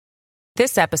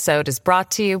This episode is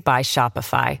brought to you by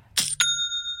Shopify.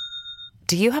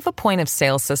 Do you have a point of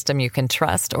sale system you can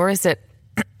trust, or is it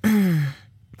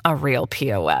a real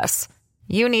POS?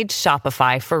 You need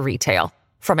Shopify for retail.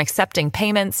 From accepting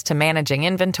payments to managing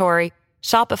inventory,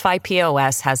 Shopify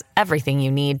POS has everything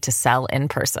you need to sell in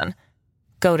person.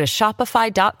 Go to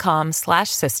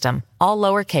shopify.com/system, all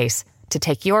lowercase, to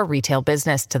take your retail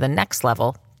business to the next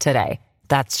level today.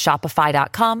 That's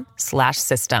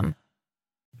shopify.com/system.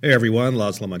 Hey everyone,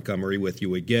 Laszlo Montgomery with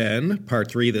you again.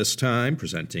 Part 3 this time,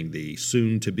 presenting the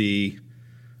soon-to-be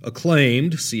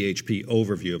acclaimed CHP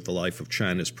overview of the life of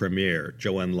China's premier,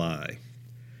 Zhou Enlai.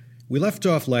 We left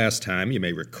off last time, you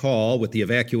may recall, with the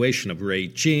evacuation of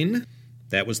Beijing.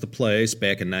 That was the place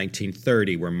back in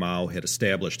 1930 where Mao had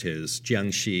established his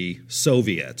Jiangxi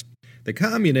Soviet. The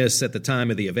communists at the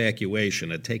time of the evacuation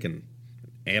had taken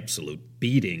an absolute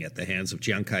beating at the hands of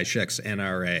Chiang Kai-shek's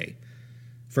NRA.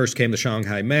 First came the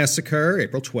Shanghai Massacre,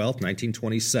 April 12,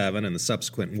 1927, and the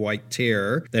subsequent White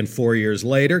Terror. Then 4 years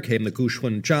later came the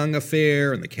Gushunzhang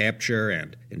Affair and the capture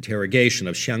and interrogation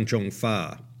of Xiang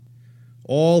Zhongfa.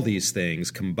 All these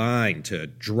things combined to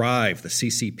drive the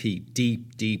CCP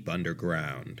deep, deep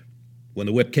underground. When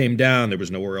the whip came down, there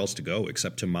was nowhere else to go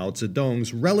except to Mao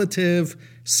Zedong's relative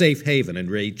safe haven in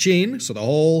Beijing, so the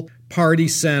whole party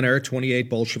center, 28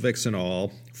 Bolsheviks in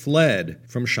all, fled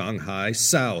from Shanghai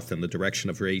south in the direction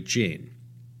of Beijing.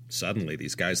 Suddenly,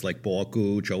 these guys like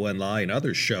Bogu, Zhou Enlai, and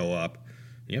others show up.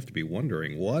 You have to be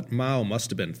wondering what Mao must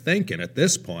have been thinking at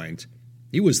this point.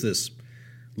 He was this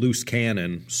loose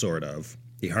cannon, sort of.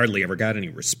 He hardly ever got any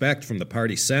respect from the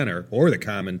party center or the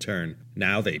Comintern.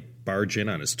 Now they barge in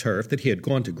on his turf that he had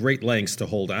gone to great lengths to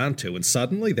hold on to, and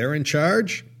suddenly they're in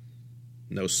charge?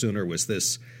 No sooner was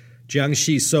this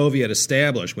Jiangxi Soviet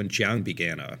established when Jiang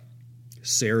began a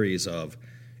series of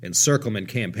encirclement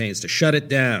campaigns to shut it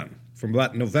down. From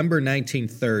about November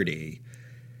 1930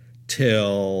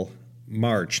 till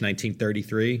March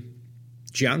 1933,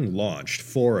 Jiang launched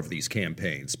 4 of these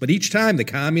campaigns, but each time the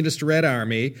Communist Red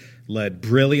Army, led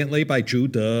brilliantly by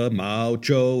Zhu De, Mao,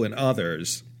 Zhou, and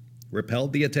others,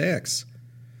 repelled the attacks.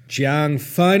 Jiang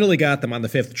finally got them on the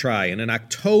 5th try, and in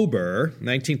October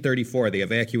 1934 they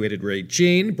evacuated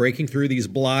Beijing, breaking through these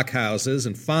blockhouses,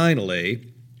 and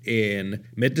finally, in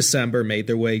mid-December, made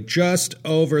their way just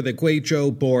over the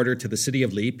Guizhou border to the city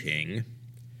of Liping.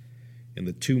 In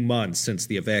the 2 months since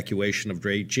the evacuation of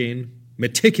Beijing,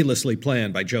 meticulously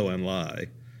planned by Zhou Enlai,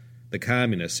 the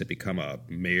communists had become a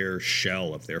mere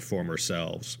shell of their former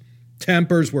selves.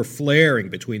 Tempers were flaring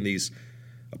between these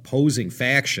opposing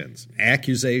factions.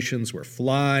 Accusations were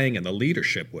flying, and the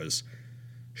leadership was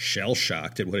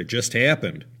shell-shocked at what had just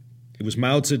happened. It was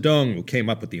Mao Zedong who came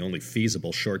up with the only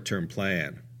feasible short-term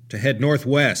plan, to head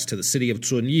northwest to the city of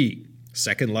Zunyi,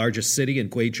 second largest city in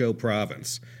Guizhou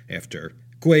province, after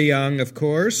Guiyang, of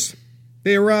course.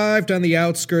 They arrived on the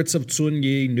outskirts of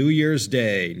Zunyi New Year's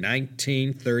Day,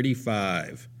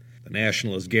 1935. The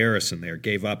nationalist garrison there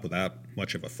gave up without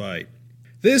much of a fight.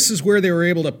 This is where they were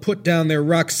able to put down their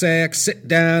rucksacks, sit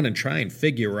down, and try and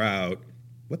figure out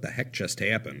what the heck just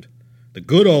happened. The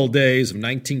good old days of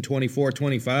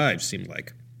 1924-25 seemed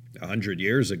like 100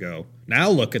 years ago.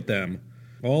 Now look at them.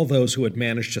 All those who had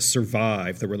managed to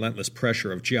survive the relentless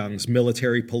pressure of Jiang's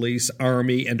military, police,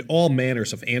 army, and all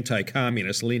manners of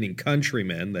anti-communist-leaning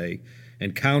countrymen they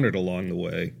encountered along the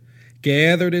way,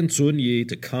 gathered in Zunyi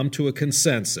to come to a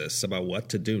consensus about what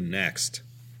to do next.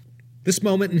 This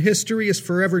moment in history is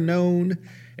forever known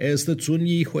as the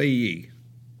Zunyi Huiyi,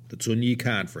 the Zunyi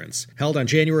Conference, held on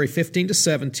January 15 to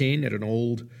 17 at an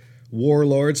old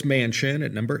warlord's mansion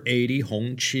at number 80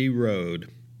 Hongqi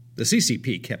Road. The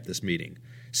CCP kept this meeting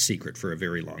secret for a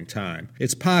very long time.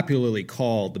 It's popularly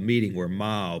called the meeting where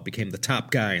Mao became the top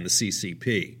guy in the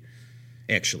CCP.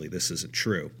 Actually, this isn't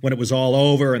true. When it was all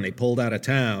over and they pulled out of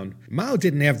town, Mao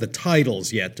didn't have the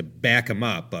titles yet to back him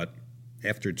up, but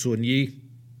after Zunyi,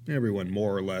 everyone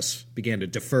more or less began to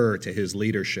defer to his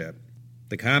leadership.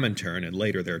 The Comintern and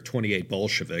later their 28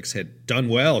 Bolsheviks had done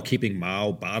well keeping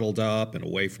Mao bottled up and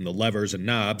away from the levers and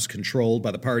knobs controlled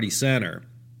by the party center.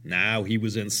 Now he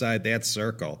was inside that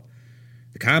circle.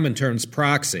 The Comintern's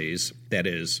proxies, that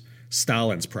is,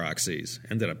 Stalin's proxies,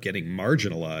 ended up getting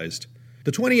marginalized.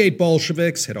 The 28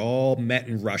 Bolsheviks had all met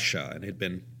in Russia and had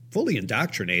been fully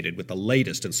indoctrinated with the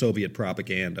latest in Soviet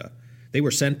propaganda. They were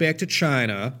sent back to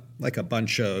China, like a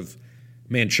bunch of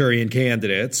Manchurian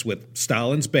candidates with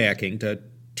Stalin's backing, to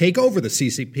take over the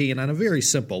CCP and on a very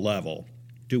simple level,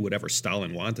 do whatever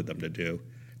Stalin wanted them to do.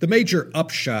 The major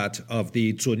upshot of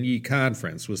the Zunyi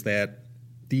Conference was that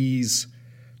these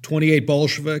 28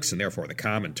 Bolsheviks, and therefore the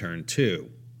Comintern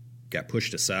too, got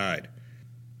pushed aside.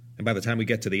 And by the time we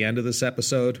get to the end of this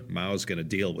episode, Mao's going to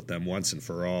deal with them once and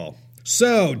for all.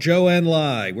 So, Zhou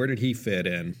Enlai, where did he fit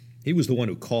in? He was the one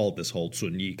who called this whole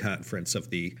Zunyi conference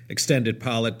of the extended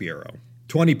Politburo.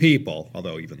 20 people,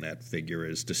 although even that figure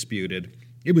is disputed.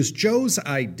 It was Zhou's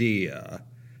idea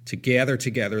to gather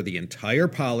together the entire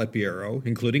Politburo,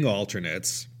 including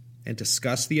alternates, and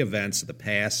discuss the events of the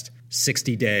past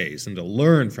 60 days and to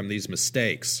learn from these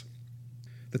mistakes.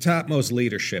 The topmost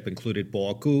leadership included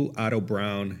Bo Gu, Otto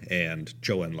Braun, and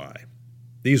Zhou Enlai.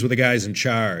 These were the guys in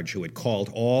charge who had called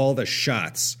all the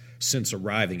shots since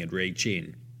arriving at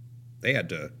Beijing. They had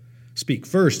to speak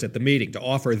first at the meeting to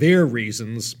offer their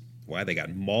reasons why they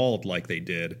got mauled like they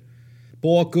did.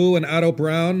 Bo Gu and Otto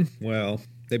Braun, well,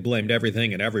 they blamed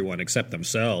everything and everyone except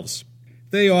themselves.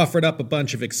 They offered up a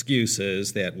bunch of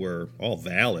excuses that were all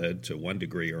valid to one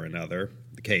degree or another.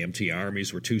 The KMT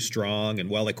armies were too strong and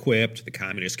well-equipped. The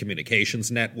Communist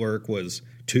Communications Network was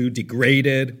too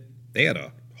degraded. They had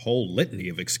a whole litany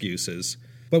of excuses.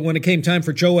 But when it came time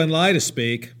for Zhou Enlai to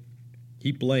speak,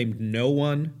 he blamed no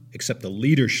one except the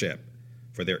leadership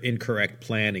for their incorrect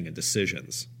planning and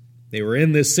decisions. They were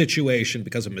in this situation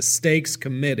because of mistakes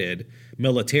committed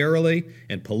militarily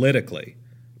and politically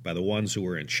by the ones who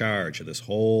were in charge of this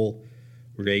whole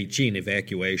Beijing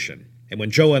evacuation. And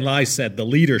when Zhou Enlai said the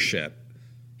leadership,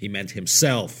 he meant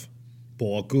himself,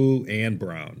 Bo Gu and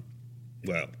Braun.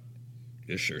 Well,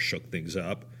 this sure shook things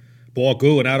up. Bo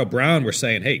Gu and Otto Braun were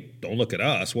saying, hey, don't look at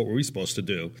us, what were we supposed to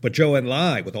do? But Zhou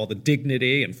Enlai, with all the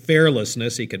dignity and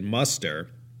fearlessness he could muster,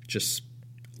 just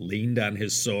leaned on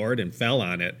his sword and fell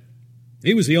on it.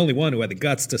 He was the only one who had the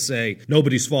guts to say,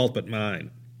 nobody's fault but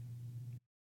mine.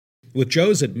 With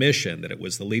Zhou's admission that it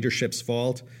was the leadership's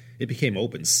fault, it became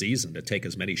open season to take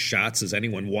as many shots as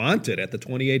anyone wanted at the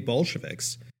 28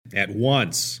 Bolsheviks. At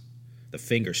once, the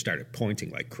finger started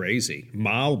pointing like crazy.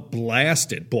 Mao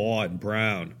blasted Bo and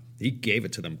Braun. He gave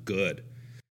it to them good.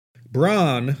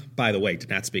 Braun, by the way, did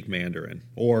not speak Mandarin,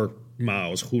 or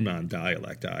Mao's Hunan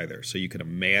dialect either, so you can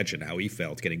imagine how he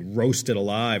felt getting roasted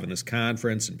alive in this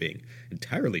conference and being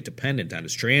entirely dependent on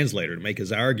his translator to make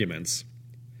his arguments.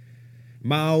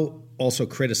 Mao also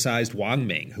criticized Wang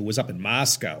Ming, who was up in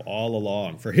Moscow all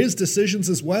along, for his decisions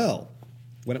as well.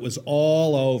 When it was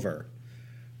all over,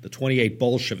 the 28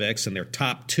 Bolsheviks and their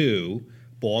top two,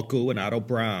 Bo Gu and Otto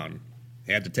Braun,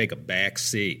 had to take a back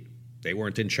seat. They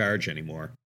weren't in charge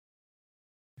anymore.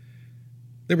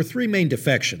 There were three main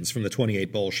defections from the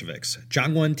 28 Bolsheviks: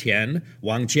 Zhang Wentian,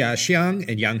 Wang Jiaxiang,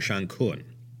 and Yang Shangkun.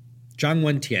 Zhang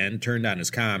Wentian turned on his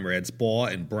comrades Bo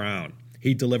and Braun.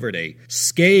 He delivered a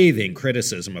scathing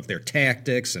criticism of their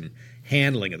tactics and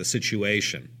handling of the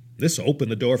situation. This opened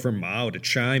the door for Mao to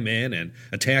chime in and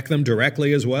attack them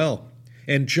directly as well.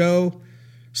 And Zhou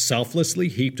selflessly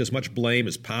heaped as much blame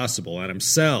as possible on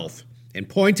himself and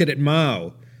pointed at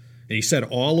Mao. And he said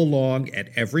all along, at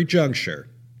every juncture,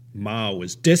 Mao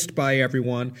was dissed by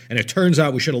everyone, and it turns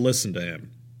out we should have listened to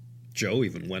him. Zhou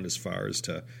even went as far as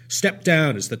to step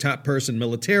down as the top person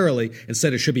militarily and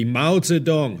said it should be Mao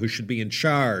Zedong who should be in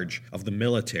charge of the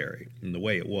military, in the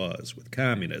way it was with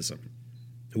communism.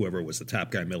 Whoever was the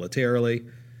top guy militarily,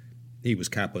 he was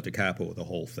capo de capo with the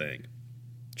whole thing.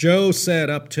 Zhou said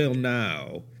up till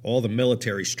now, all the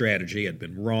military strategy had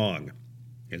been wrong.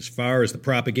 As far as the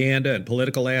propaganda and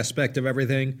political aspect of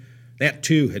everything, that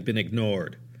too had been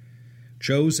ignored.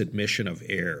 Zhou's admission of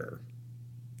error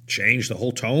changed the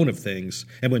whole tone of things,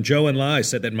 and when Zhou Enlai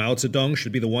said that Mao Zedong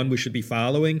should be the one we should be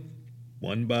following,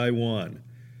 one by one,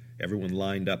 everyone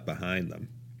lined up behind them.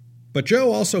 But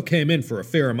Zhou also came in for a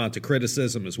fair amount of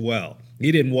criticism as well.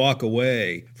 He didn't walk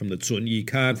away from the Zunyi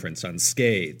conference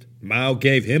unscathed. Mao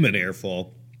gave him an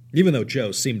earful. Even though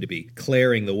Zhou seemed to be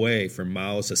clearing the way for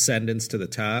Mao's ascendance to the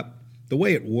top, the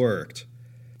way it worked,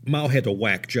 Mao had to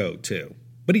whack Zhou too.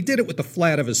 But he did it with the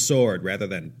flat of his sword rather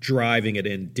than driving it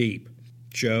in deep.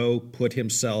 Zhou put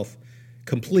himself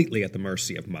completely at the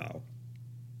mercy of Mao.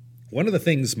 One of the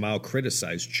things Mao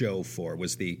criticized Zhou for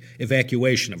was the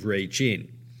evacuation of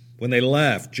Beijing. When they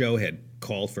left, Zhou had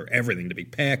called for everything to be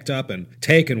packed up and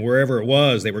taken wherever it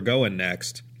was they were going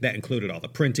next. That included all the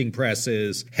printing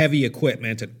presses, heavy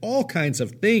equipment, and all kinds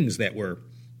of things that were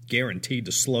guaranteed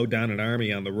to slow down an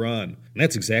army on the run. And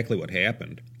that's exactly what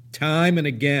happened. Time and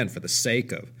again, for the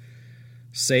sake of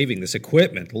saving this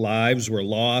equipment, lives were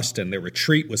lost and their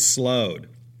retreat was slowed.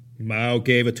 Mao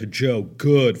gave it to Zhou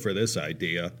good for this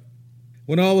idea.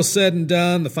 When all was said and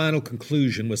done, the final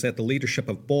conclusion was that the leadership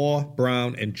of Bo,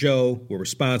 Braun, and Zhou were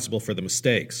responsible for the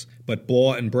mistakes, but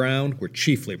Bo and Braun were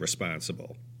chiefly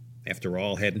responsible. After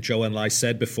all, hadn't Zhou Enlai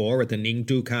said before at the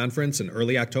Ningdu conference in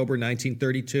early October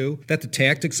 1932 that the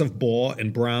tactics of Bo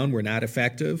and Braun were not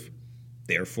effective?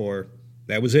 Therefore,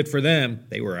 That was it for them.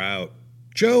 They were out.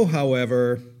 Zhou,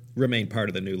 however, remained part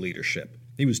of the new leadership.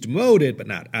 He was demoted, but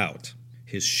not out.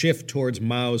 His shift towards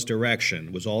Mao's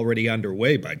direction was already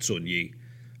underway by Zunyi.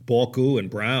 Boku and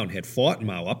Brown had fought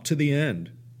Mao up to the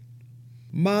end.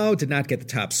 Mao did not get the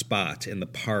top spot in the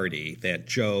party that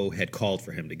Zhou had called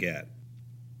for him to get.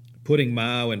 Putting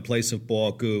Mao in place of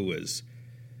Boku was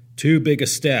too big a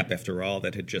step after all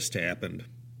that had just happened.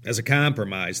 As a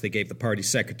compromise, they gave the party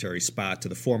secretary spot to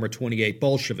the former 28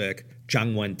 Bolshevik,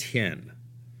 Zhang Wentian.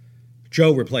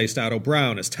 Zhou replaced Otto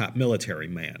Braun as top military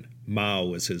man. Mao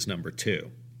was his number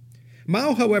 2.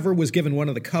 Mao, however, was given one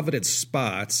of the coveted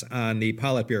spots on the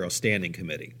Politburo Standing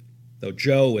Committee. Though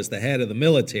Zhou was the head of the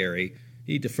military,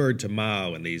 he deferred to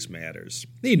Mao in these matters.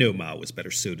 He knew Mao was better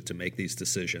suited to make these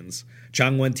decisions.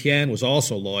 Zhang Wentian was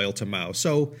also loyal to Mao,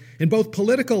 so in both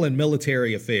political and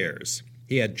military affairs,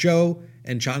 he had Zhou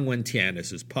and Zhang Wentian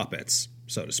as his puppets,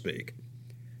 so to speak.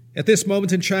 At this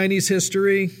moment in Chinese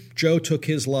history, Zhou took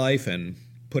his life and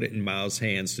put it in Mao's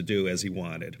hands to do as he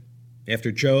wanted.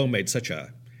 After Zhou made such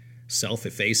a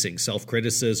self-effacing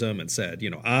self-criticism and said,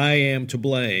 I am to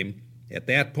blame, at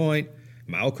that point,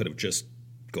 Mao could have just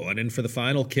gone in for the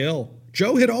final kill.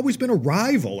 Zhou had always been a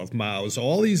rival of Mao's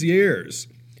all these years.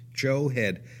 Zhou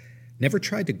had never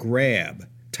tried to grab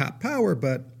top power,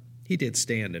 but he did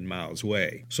stand in Mao's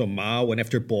way. So Mao went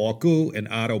after Boku and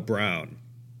Otto Braun.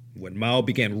 When Mao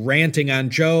began ranting on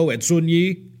Zhou and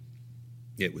Zunyi,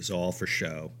 it was all for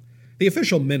show. The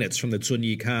official minutes from the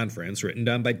Zunyi conference, written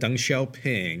down by Deng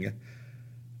Xiaoping,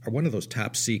 are one of those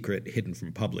top-secret, hidden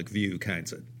from public view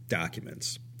kinds of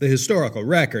documents. The historical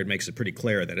record makes it pretty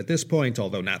clear that at this point,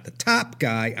 although not the top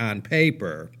guy on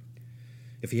paper,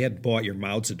 if you hadn't bought your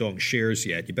Mao Zedong shares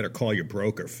yet, you better call your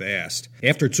broker fast.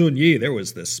 After Zunyi, there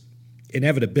was this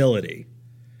inevitability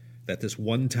that this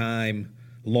one-time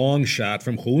long shot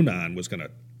from Hunan was going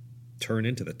to turn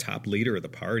into the top leader of the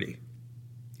party.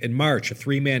 In March, a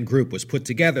 3-man group was put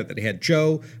together that had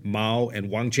Zhou, Mao, and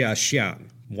Wang Jiaxiang.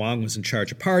 Wang was in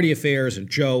charge of party affairs, and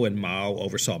Zhou and Mao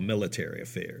oversaw military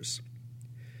affairs.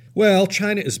 Well,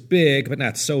 China is big, but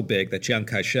not so big that Chiang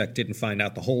Kai-shek didn't find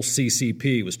out the whole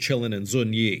CCP was chilling in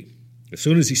Zunyi. As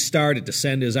soon as he started to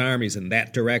send his armies in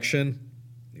that direction,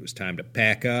 it was time to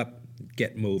pack up and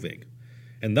get moving.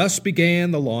 And thus began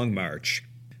the Long March.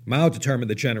 Mao determined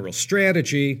the general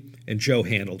strategy, and Zhou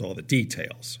handled all the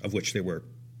details, of which there were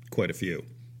quite a few.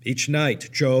 Each night,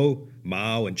 Zhou,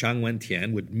 Mao, and Zhang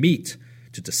Wentian would meet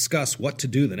to discuss what to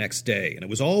do the next day, and it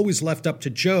was always left up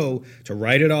to Zhou to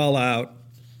write it all out,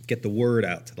 get the word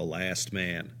out to the last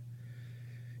man.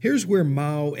 Here's where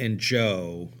Mao and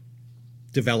Zhou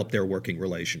developed their working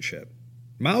relationship.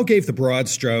 Mao gave the broad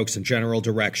strokes and general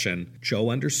direction.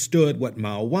 Zhou understood what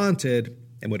Mao wanted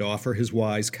and would offer his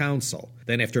wise counsel.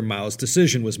 Then after Mao's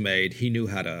decision was made, he knew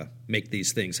how to make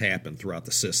these things happen throughout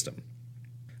the system.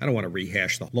 I don't want to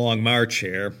rehash the Long March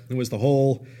here. It was the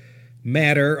whole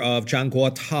matter of Zhang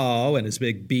Guotao and his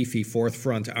big beefy Fourth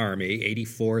Front army,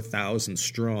 84,000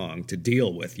 strong, to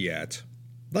deal with yet.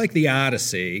 Like the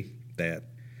Odyssey that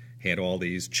had all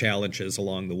these challenges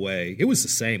along the way, it was the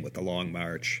same with the Long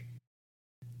March.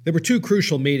 There were 2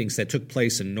 crucial meetings that took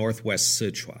place in northwest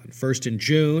Sichuan, first in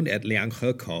June at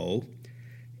Lianghekou,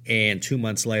 and 2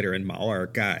 months later in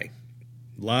Mao'ergai. A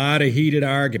lot of heated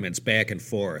arguments back and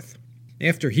forth.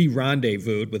 After he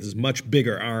rendezvoused with his much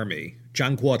bigger army,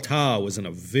 Zhang Guotao was in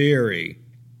a very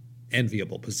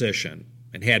enviable position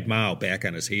and had Mao back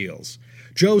on his heels.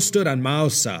 Zhou stood on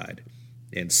Mao's side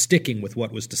and sticking with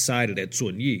what was decided at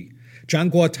Zunyi.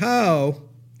 Zhang Guotao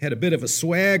had a bit of a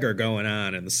swagger going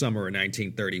on in the summer of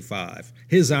 1935.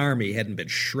 His army hadn't been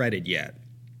shredded yet,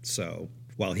 so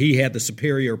while he had the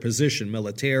superior position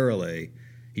militarily,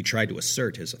 he tried to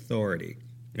assert his authority.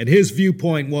 And his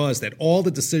viewpoint was that all the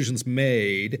decisions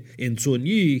made in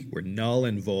Zunyi were null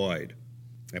and void.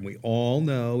 And we all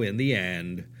know, in the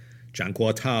end, Zhang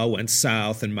Guotao went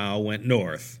south and Mao went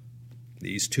north.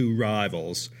 These 2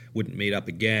 rivals wouldn't meet up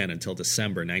again until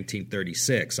December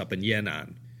 1936 up in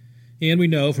Yan'an. And we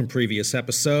know from previous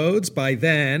episodes, by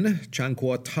then, Zhang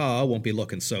Guotao won't be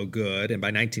looking so good, and by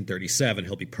 1937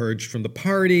 he'll be purged from the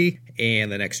party,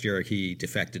 and the next year he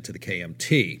defected to the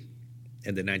KMT.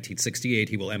 And in 1968,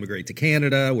 he will emigrate to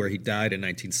Canada, where he died in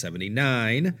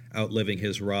 1979, outliving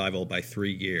his rival by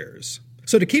 3 years.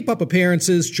 So to keep up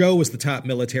appearances, Zhou was the top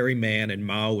military man and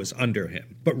Mao was under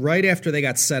him. But right after they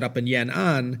got set up in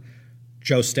Yan'an,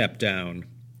 Zhou stepped down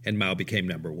and Mao became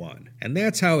number 1. And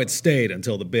that's how it stayed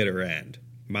until the bitter end.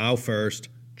 Mao first,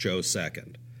 Zhou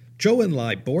second. Zhou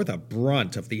Enlai bore the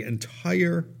brunt of the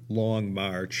entire Long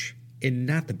March in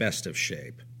not the best of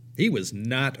shape. He was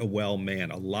not a well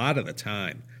man a lot of the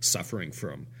time, suffering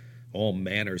from all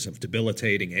manners of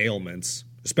debilitating ailments,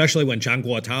 especially when Zhang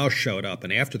Guotao showed up,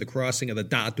 and after the crossing of the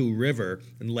Dadu River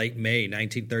in late May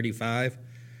 1935,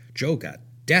 Zhou got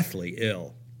deathly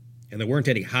ill, and there weren't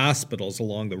any hospitals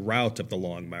along the route of the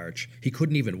Long March. He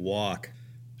couldn't even walk.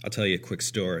 I'll tell you a quick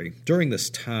story. During this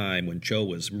time when Zhou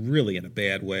was really in a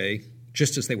bad way,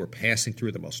 just as they were passing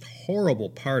through the most horrible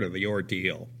part of the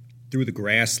ordeal, through the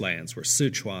grasslands where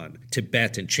Sichuan,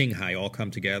 Tibet, and Qinghai all come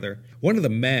together, one of the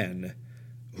men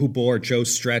who bore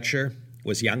Zhou's stretcher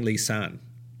was Yang Lisan.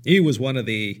 He was one of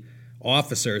the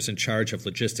officers in charge of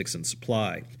logistics and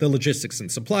supply. The Logistics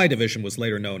and Supply Division was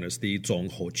later known as the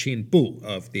Zhonghoqin Bu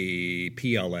of the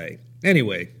PLA.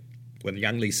 Anyway, when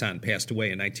Yang Lisan passed away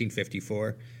in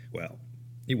 1954, well,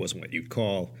 he wasn't what you'd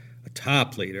call a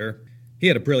top leader. He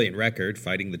had a brilliant record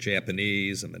fighting the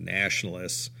Japanese and the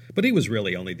nationalists, but he was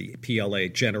really only the PLA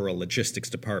General Logistics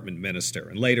Department Minister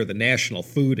and later the National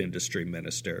Food Industry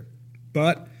Minister.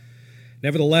 But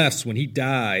nevertheless, when he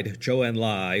died, Zhou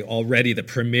Enlai, already the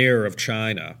premier of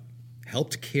China,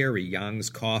 helped carry Yang's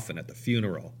coffin at the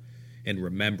funeral in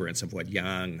remembrance of what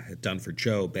Yang had done for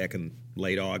Zhou back in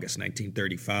late August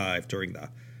 1935 during the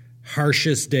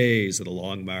harshest days of the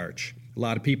Long March. A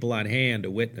lot of people on hand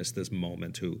to witness this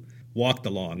moment who walked the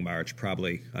Long March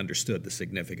probably understood the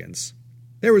significance.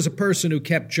 There was a person who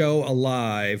kept Zhou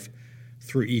alive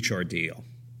through each ordeal.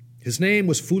 His name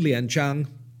was Fu Lianzhang.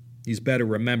 He's better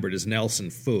remembered as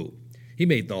Nelson Fu. He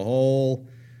made the whole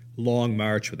Long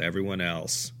March with everyone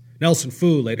else. Nelson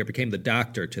Fu later became the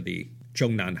doctor to the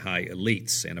Zhongnanhai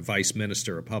elites and a vice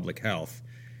minister of public health.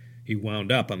 He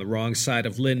wound up on the wrong side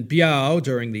of Lin Biao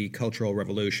during the Cultural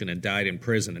Revolution and died in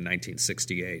prison in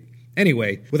 1968.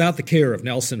 Anyway, without the care of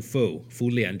Nelson Fu, Fu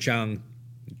Lianzhang,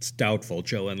 it's doubtful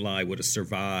Zhou Enlai would have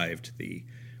survived the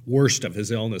worst of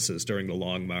his illnesses during the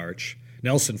Long March.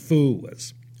 Nelson Fu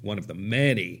was one of the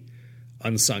many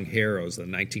unsung heroes of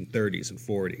the 1930s and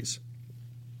 40s.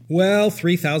 Well,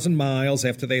 3,000 miles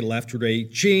after they left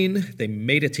Ruijin, they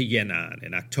made it to Yan'an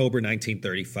in October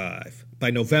 1935. By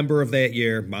November of that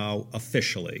year, Mao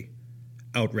officially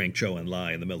outranked Zhou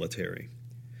Enlai in the military.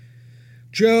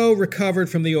 Zhou recovered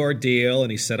from the ordeal,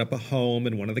 and he set up a home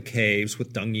in one of the caves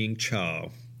with Deng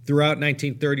Yingchao. Throughout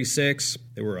 1936,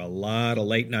 there were a lot of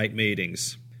late-night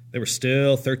meetings. There were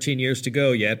still 13 years to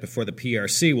go yet before the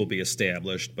PRC will be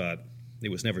established, but it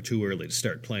was never too early to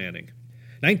start planning.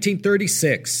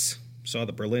 1936 saw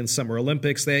the Berlin Summer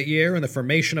Olympics that year and the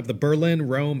formation of the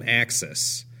Berlin-Rome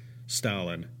Axis.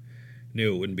 Stalin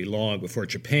knew it wouldn't be long before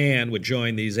Japan would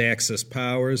join these Axis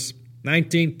powers.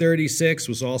 1936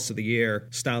 was also the year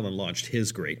Stalin launched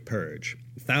his Great Purge.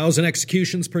 1,000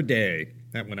 executions per day.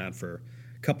 That went on for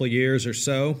a couple of years or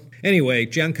so. Anyway,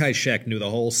 Chiang Kai-shek knew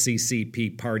the whole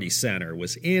CCP party center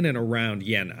was in and around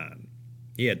Yan'an.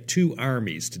 He had two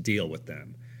armies to deal with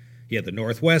them. He had the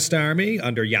Northwest Army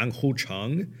under Yang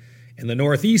Hucheng and the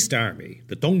Northeast Army,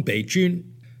 the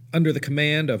Dongbei-jun, under the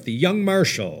command of the young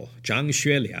Marshal, Zhang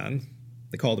Xueliang.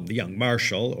 They called him the Young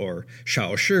Marshal, or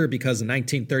Shao Shi, because in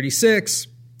 1936,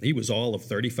 he was all of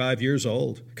 35 years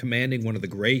old, commanding one of the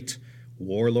great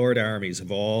warlord armies of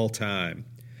all time.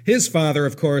 His father,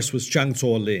 of course, was Jiang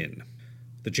Zuolin.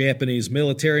 The Japanese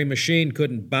military machine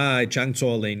couldn't buy Jiang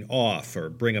Zuolin off or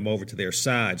bring him over to their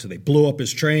side, so they blew up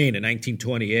his train in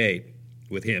 1928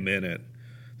 with him in it.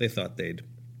 They thought they'd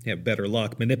have better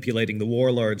luck manipulating the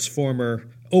warlord's former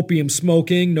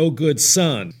opium-smoking, no-good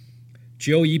son.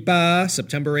 Jiu Yiba,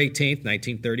 September 18,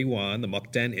 1931, the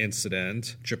Mukden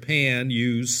incident. Japan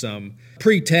used some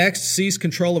pretext to seize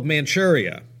control of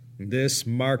Manchuria. This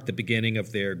marked the beginning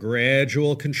of their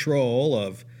gradual control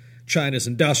of China's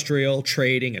industrial,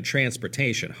 trading, and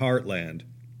transportation heartland.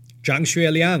 Zhang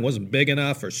Xueliang wasn't big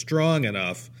enough or strong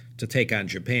enough to take on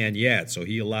Japan yet, so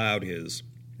he allowed his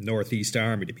Northeast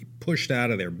Army to be pushed out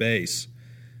of their base.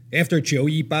 After Jiu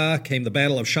Yiba came the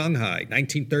Battle of Shanghai,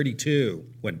 1932,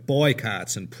 when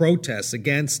boycotts and protests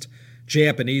against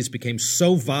Japanese became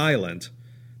so violent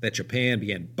that Japan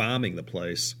began bombing the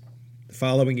place. The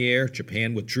following year,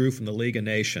 Japan withdrew from the League of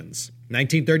Nations.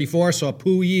 1934 saw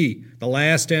Puyi, the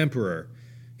last emperor,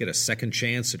 get a second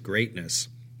chance at greatness.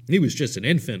 He was just an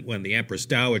infant when the Empress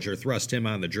Dowager thrust him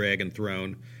on the dragon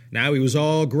throne. Now he was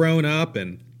all grown up,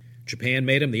 and Japan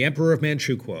made him the Emperor of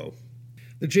Manchukuo.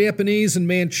 The Japanese in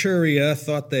Manchuria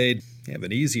thought they'd have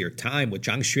an easier time with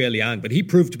Zhang Xueliang, but he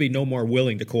proved to be no more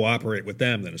willing to cooperate with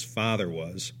them than his father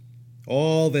was.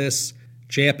 All this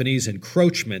Japanese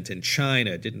encroachment in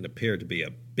China didn't appear to be a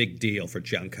big deal for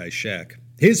Chiang Kai-shek.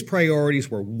 His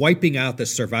priorities were wiping out the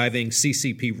surviving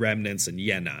CCP remnants in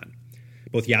Yan'an.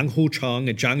 Both Yang Hucheng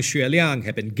and Zhang Xueliang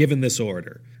had been given this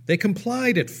order. They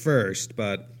complied at first,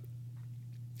 but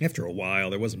After a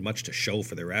while, there wasn't much to show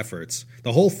for their efforts.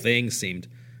 The whole thing seemed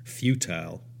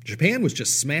futile. Japan was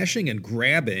just smashing and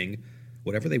grabbing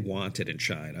whatever they wanted in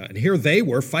China, and here they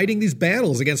were fighting these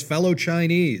battles against fellow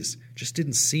Chinese. Just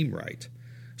didn't seem right.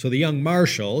 So the young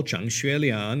marshal, Zhang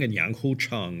Xueliang and Yang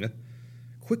Hucheng,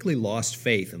 quickly lost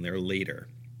faith in their leader.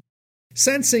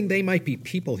 Sensing they might be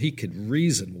people he could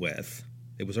reason with,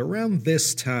 it was around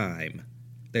this time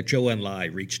that Zhou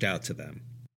Enlai reached out to them.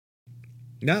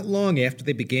 Not long after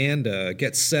they began to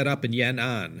get set up in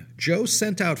Yan'an, Zhou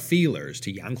sent out feelers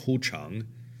to Yang Hucheng.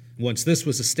 Once this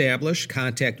was established,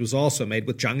 contact was also made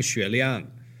with Zhang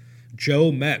Xueliang.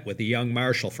 Zhou met with the young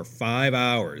marshal for 5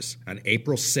 hours on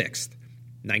April 6th,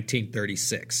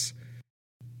 1936.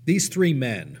 These three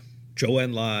men, Zhou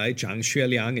Enlai, Zhang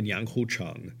Xueliang, and Yang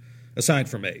Hucheng, aside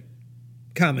from a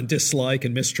common dislike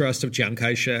and mistrust of Chiang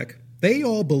Kai-shek, they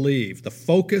all believed the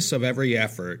focus of every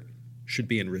effort should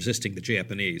be in resisting the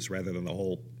Japanese rather than the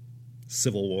whole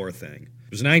Civil War thing.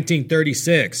 It was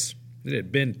 1936. It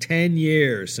had been 10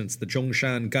 years since the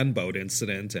Zhongshan gunboat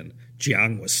incident, and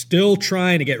Jiang was still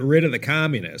trying to get rid of the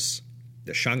communists.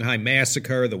 The Shanghai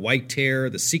Massacre, the White Terror,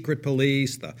 the secret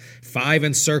police, the 5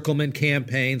 encirclement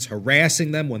campaigns,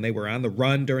 harassing them when they were on the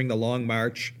run during the Long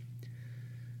March.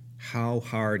 How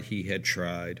hard he had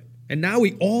tried. And now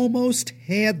he almost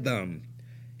had them.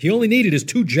 He only needed his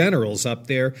 2 generals up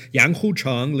there, Yang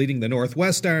Hucheng leading the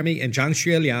Northwest Army and Zhang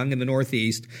Xueliang in the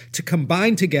Northeast, to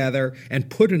combine together and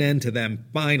put an end to them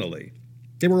finally.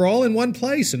 They were all in one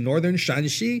place in northern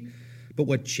Shanxi, but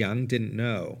what Jiang didn't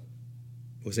know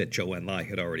was that Zhou Enlai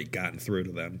had already gotten through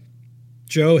to them.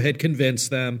 Zhou had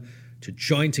convinced them to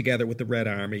join together with the Red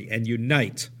Army and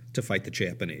unite to fight the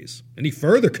Japanese. And he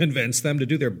further convinced them to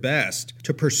do their best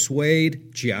to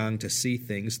persuade Jiang to see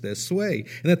things this way,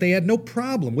 and that they had no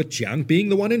problem with Jiang being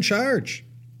the one in charge.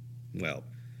 Well,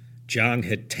 Jiang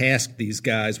had tasked these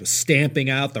guys with stamping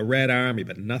out the Red Army,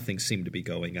 but nothing seemed to be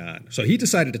going on. So he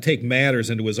decided to take matters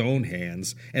into his own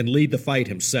hands and lead the fight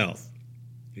himself.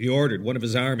 He ordered one of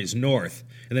his armies north,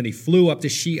 and then he flew up to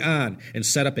Xi'an and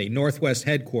set up a northwest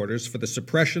headquarters for the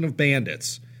suppression of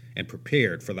bandits, and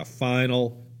prepared for the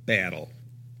final battle.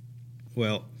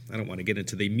 Well, I don't want to get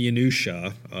into the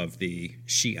minutiae of the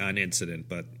Xi'an incident,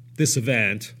 but this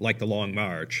event, like the Long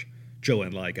March, Zhou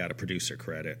Enlai got a producer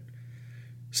credit.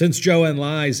 Since Zhou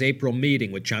Enlai's April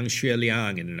meeting with Zhang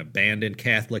Xueliang in an abandoned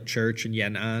Catholic church in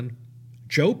Yan'an,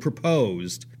 Zhou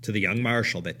proposed to the young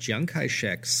marshal that Chiang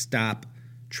Kai-shek stop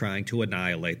trying to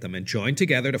annihilate them and join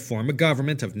together to form a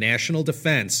government of national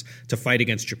defense to fight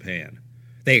against Japan.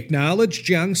 They acknowledged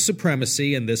Jiang's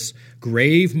supremacy in this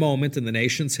grave moment in the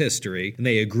nation's history, and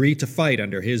they agreed to fight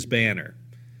under his banner.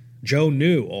 Zhou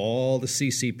knew all the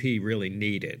CCP really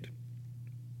needed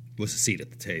was a seat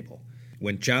at the table.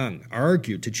 When Jiang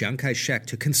argued to Chiang Kai-shek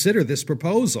to consider this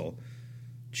proposal,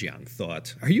 Jiang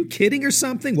thought, "Are you kidding or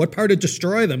something? What part of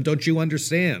destroy them don't you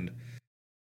understand?"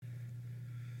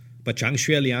 But Zhang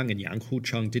Xueliang and Yang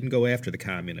Hucheng didn't go after the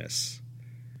communists.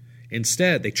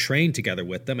 Instead, they trained together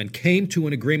with them and came to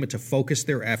an agreement to focus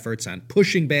their efforts on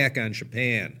pushing back on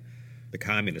Japan. The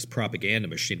communist propaganda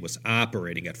machine was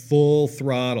operating at full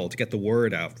throttle to get the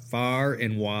word out far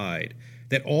and wide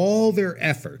that all their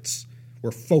efforts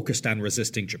were focused on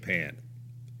resisting Japan.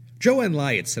 Zhou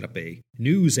Enlai had set up a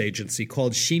news agency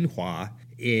called Xinhua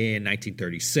in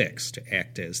 1936 to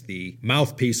act as the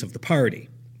mouthpiece of the party.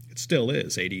 It still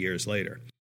is, 80 years later.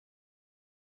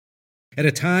 At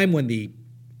a time when the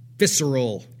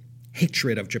visceral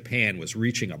hatred of Japan was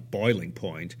reaching a boiling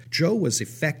point, Zhou was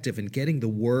effective in getting the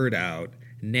word out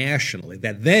nationally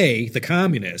that they, the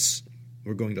communists,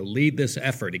 were going to lead this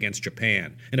effort against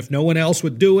Japan. And if no one else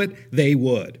would do it, they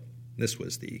would. This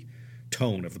was the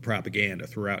tone of the propaganda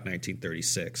throughout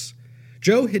 1936.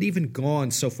 Zhou had even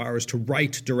gone so far as to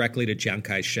write directly to Chiang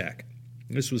Kai-shek.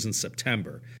 This was in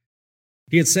September.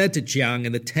 He had said to Jiang,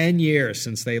 in the 10 years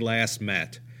since they last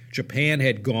met, Japan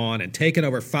had gone and taken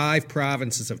over 5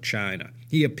 provinces of China.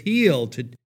 He appealed to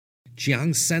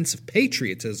Jiang's sense of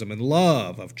patriotism and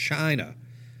love of China,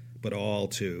 but all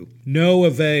to no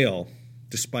avail,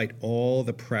 despite all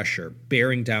the pressure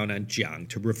bearing down on Jiang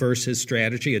to reverse his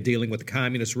strategy of dealing with the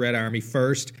Communist Red Army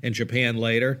first and Japan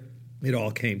later. It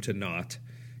all came to naught.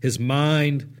 His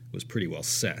mind was pretty well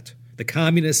set. The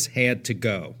communists had to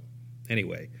go.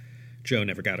 Anyway, Zhou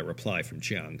never got a reply from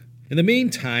Jiang. In the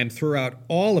meantime, throughout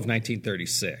all of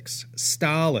 1936,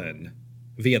 Stalin,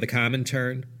 via the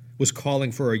Comintern, was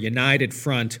calling for a united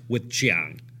front with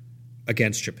Jiang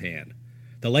against Japan.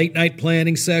 The late-night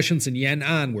planning sessions in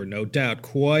Yan'an were no doubt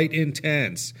quite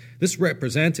intense. This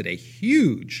represented a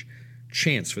huge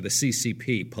chance for the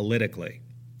CCP politically.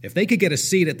 If they could get a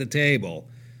seat at the table,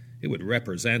 It would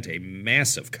represent a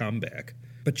massive comeback.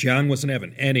 But Jiang wasn't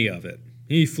having any of it.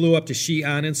 He flew up to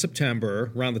Xi'an in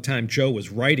September, around the time Zhou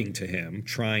was writing to him,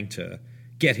 trying to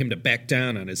get him to back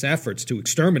down on his efforts to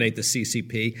exterminate the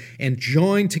CCP and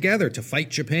join together to fight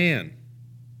Japan.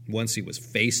 Once he was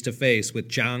face-to-face with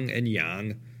Zhang and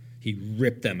Yang, he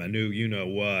ripped them a new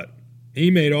you-know-what. He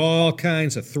made all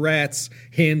kinds of threats,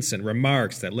 hints, and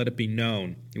remarks that let it be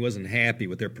known he wasn't happy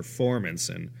with their performance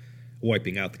in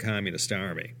wiping out the Communist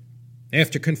Army.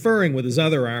 After conferring with his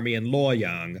other army in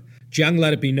Luoyang, Jiang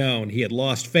let it be known he had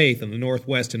lost faith in the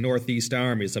Northwest and Northeast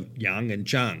armies of Yang and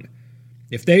Zhang.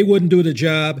 If they wouldn't do the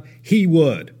job, he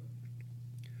would.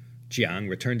 Jiang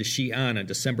returned to Xi'an on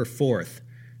December 4th,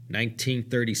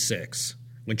 1936,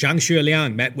 when Zhang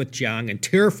Xueliang met with Jiang and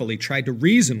tearfully tried to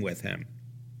reason with him.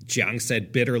 Jiang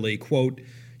said bitterly, quote,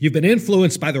 "You've been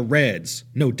influenced by the Reds,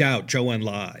 no doubt Zhou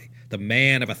Enlai, the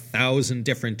man of 1,000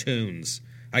 different tunes.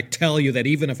 I tell you that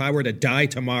even if I were to die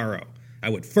tomorrow, I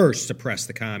would first suppress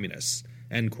the communists."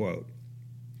 End quote.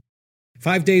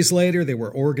 5 days later, there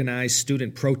were organized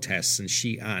student protests in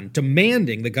Xi'an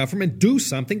demanding the government do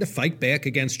something to fight back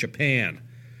against Japan.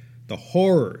 The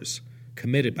horrors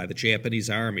committed by the Japanese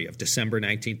army of December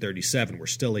 1937 were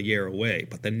still a year away,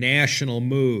 but the national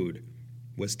mood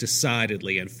was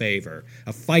decidedly in favor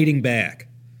of fighting back.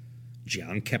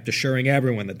 Jiang kept assuring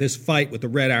everyone that this fight with the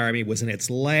Red Army was in its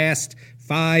last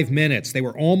 5 minutes. They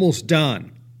were almost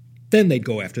done. Then they'd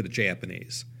go after the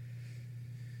Japanese.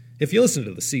 If you listen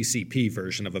to the CCP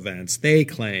version of events, they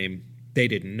claim they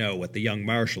didn't know what the young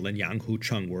marshal and Yang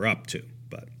Hucheng were up to,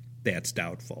 but that's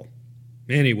doubtful.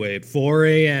 Anyway, at 4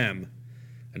 a.m.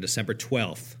 on December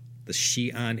 12th, the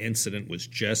Xi'an incident was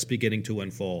just beginning to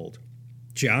unfold.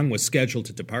 Jiang was scheduled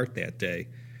to depart that day.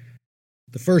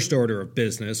 The first order of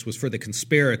business was for the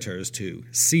conspirators to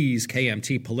seize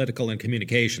KMT political and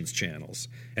communications channels.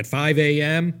 At 5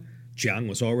 a.m., Jiang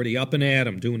was already up and at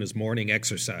 'em doing his morning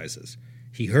exercises.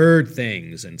 He heard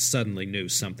things and suddenly knew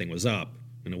something was up,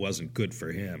 and it wasn't good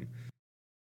for him.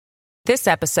 This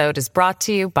episode is brought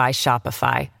to you by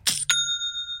Shopify.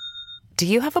 Do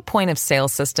you have a point of sale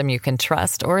system you can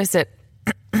trust, or is it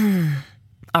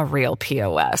a real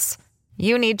POS?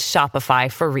 You need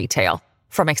Shopify for retail.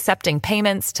 From accepting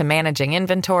payments to managing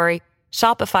inventory,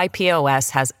 Shopify POS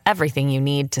has everything you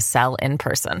need to sell in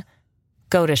person.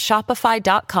 Go to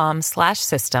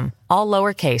shopify.com/system, all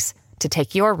lowercase, to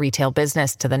take your retail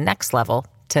business to the next level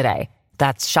today.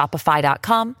 That's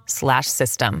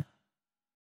shopify.com/system.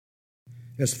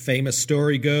 As the famous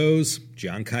story goes,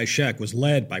 Chiang Kai-shek was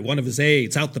led by one of his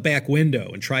aides out the back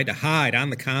window and tried to hide on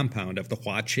the compound of the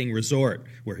Huaqing resort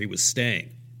where he was staying.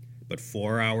 But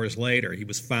 4 hours later, he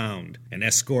was found and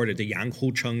escorted to Yang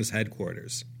Hucheng's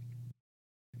headquarters.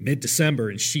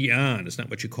 Mid-December in Xi'an is not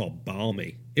what you call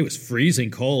balmy. It was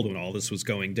freezing cold when all this was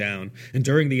going down, and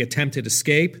during the attempted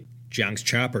escape, Jiang's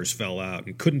choppers fell out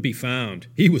and couldn't be found.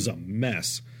 He was a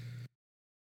mess.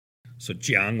 So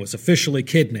Jiang was officially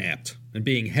kidnapped and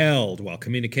being held while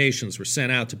communications were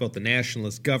sent out to both the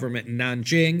nationalist government in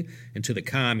Nanjing and to the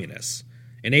communists.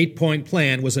 An 8-point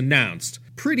plan was announced,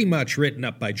 pretty much written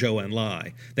up by Zhou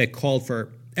Enlai, that called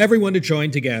for everyone to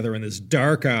join together in this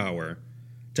dark hour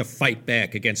to fight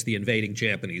back against the invading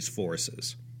Japanese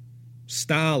forces.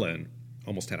 Stalin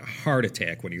almost had a heart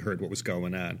attack when he heard what was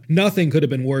going on. Nothing could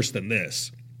have been worse than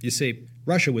this. You see,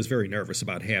 Russia was very nervous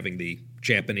about having the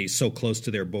Japanese so close to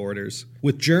their borders.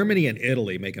 With Germany and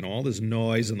Italy making all this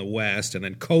noise in the West and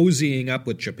then cozying up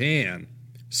with Japan,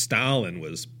 Stalin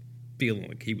was feeling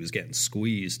like he was getting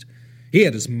squeezed. He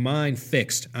had his mind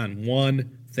fixed on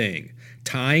one thing: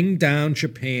 tying down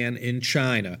Japan in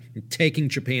China and taking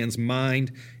Japan's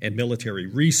mind and military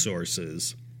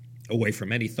resources away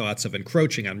from any thoughts of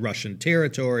encroaching on Russian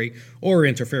territory or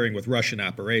interfering with Russian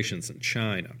operations in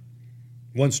China.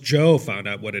 Once Zhou found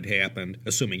out what had happened,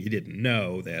 assuming he didn't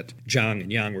know that Zhang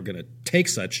and Yang were going to take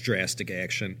such drastic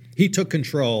action, he took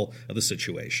control of the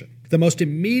situation. The most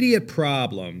immediate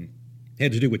problem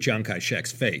had to do with Chiang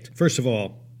Kai-shek's fate. First of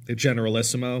all, the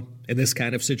Generalissimo, in this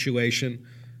kind of situation,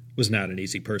 was not an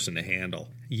easy person to handle.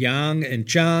 Yang and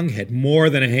Zhang had more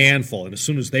than a handful, and as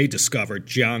soon as they discovered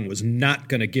Jiang was not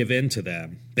going to give in to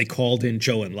them, they called in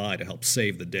Zhou Enlai to help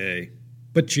save the day.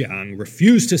 But Jiang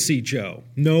refused to see Zhou.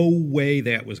 No way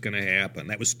that was going to happen.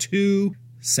 That was too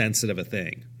sensitive a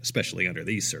thing, especially under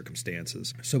these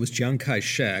circumstances. So as Chiang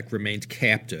Kai-shek remained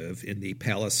captive in the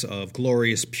Palace of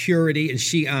Glorious Purity in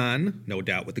Xi'an, no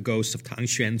doubt with the ghosts of Tang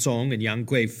Xuanzong and Yang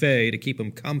Guifei to keep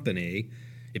him company,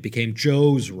 it became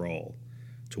Zhou's role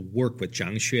to work with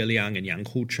Zhang Xueliang and Yang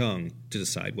Hucheng to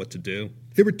decide what to do.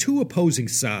 There were two opposing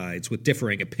sides with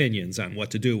differing opinions on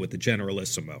what to do with the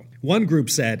Generalissimo. One group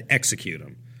said execute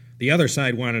him. The other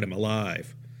side wanted him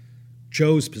alive.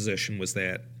 Zhou's position was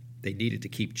that they needed to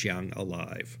keep Jiang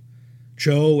alive.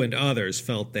 Zhou and others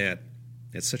felt that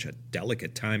at such a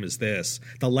delicate time as this,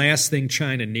 the last thing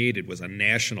China needed was a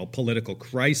national political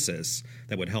crisis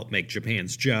that would help make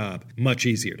Japan's job much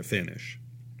easier to finish.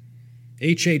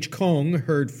 H.H. Kong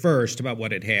heard first about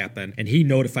what had happened, and he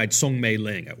notified Song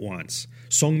Mei-ling at once.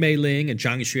 Song Mei-ling and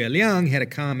Zhang Xueliang had a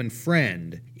common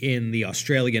friend in the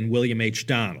Australian William H.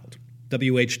 Donald.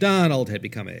 W.H. Donald had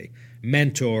become a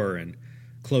mentor and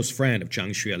close friend of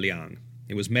Zhang Xueliang.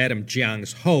 It was Madame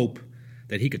Jiang's hope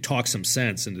that he could talk some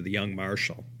sense into the young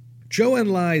marshal. Zhou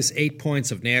Enlai's 8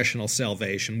 points of national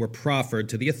salvation were proffered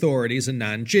to the authorities in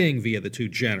Nanjing via the two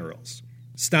generals.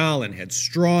 Stalin had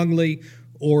strongly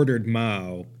ordered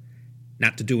Mao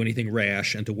not to do anything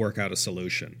rash and to work out a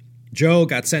solution. Zhou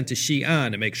got sent to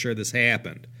Xi'an to make sure this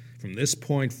happened. From this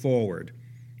point forward,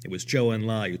 it was Zhou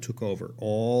Enlai who took over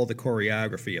all the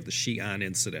choreography of the Xi'an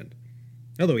incident.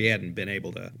 Although he hadn't been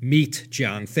able to meet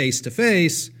Jiang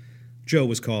face-to-face, Zhou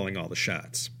was calling all the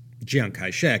shots. Chiang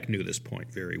Kai-shek knew this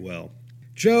point very well.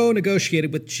 Zhou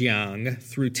negotiated with Jiang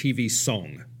through TV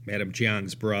Song, Madame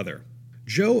Jiang's brother.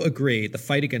 Zhou agreed the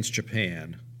fight against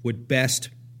Japan would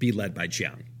best be led by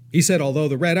Jiang. He said although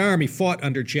the Red Army fought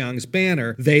under Jiang's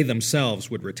banner, they themselves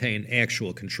would retain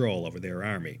actual control over their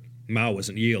army. Mao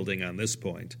wasn't yielding on this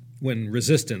point. When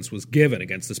resistance was given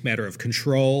against this matter of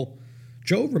control,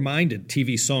 Zhou reminded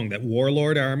TV Song that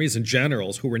warlord armies and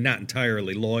generals who were not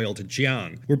entirely loyal to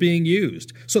Jiang were being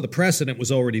used, so the precedent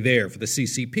was already there for the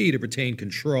CCP to retain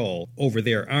control over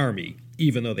their army,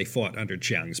 even though they fought under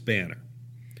Jiang's banner.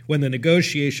 When the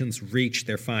negotiations reached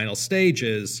their final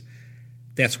stages,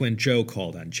 that's when Zhou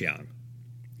called on Jiang.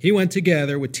 He went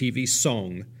together with TV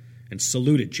Song and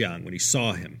saluted Jiang when he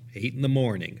saw him, 8 in the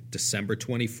morning, December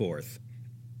 24th.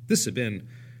 This had been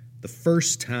the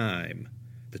first time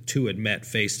the two had met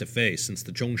face-to-face since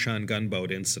the Zhongshan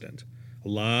gunboat incident. A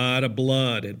lot of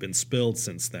blood had been spilled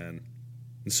since then.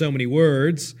 In so many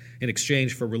words, in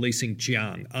exchange for releasing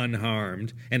Jiang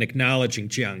unharmed and acknowledging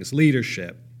Jiang's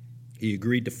leadership, he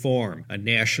agreed to form a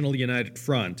national united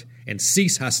front and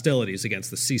cease hostilities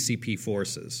against the CCP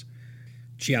forces.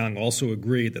 Jiang also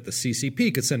agreed that the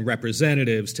CCP could send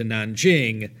representatives to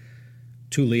Nanjing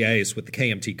to liaise with the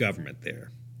KMT government there.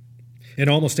 And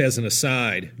almost as an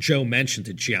aside, Zhou mentioned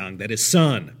to Jiang that his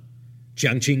son,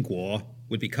 Jiang Jingguo,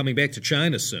 would be coming back to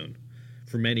China soon.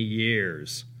 For many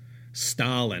years,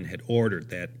 Stalin had ordered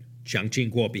that Jiang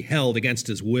Jingguo be held against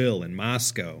his will in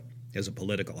Moscow as a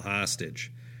political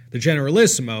hostage. The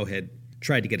Generalissimo had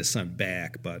tried to get his son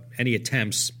back, but any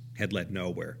attempts had led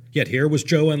nowhere. Yet here was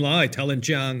Zhou Enlai telling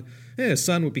Jiang his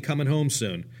son would be coming home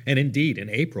soon. And indeed, in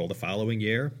April the following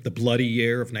year, the bloody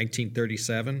year of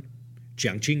 1937,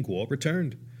 Jiang Jingguo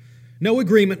returned. No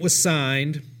agreement was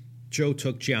signed. Zhou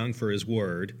took Jiang for his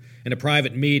word. In a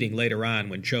private meeting later on,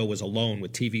 when Zhou was alone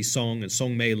with TV Song and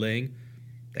Song Mei-ling,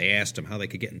 they asked him how they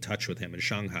could get in touch with him in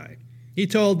Shanghai. He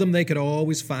told them they could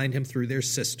always find him through their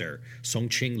sister, Song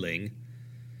Qingling.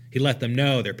 He let them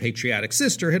know their patriotic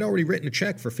sister had already written a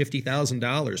check for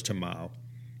 $50,000 to Mao.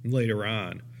 Later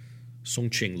on, Song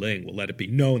Qingling will let it be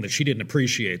known that she didn't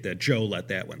appreciate that Zhou let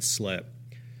that one slip.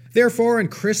 Therefore, on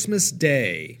Christmas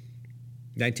Day,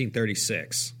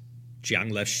 1936,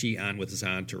 Jiang left Xi'an with his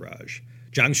entourage.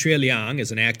 Zhang Xueliang,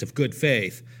 as an act of good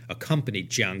faith, accompanied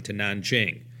Jiang to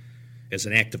Nanjing. As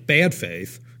an act of bad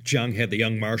faith, Jiang had the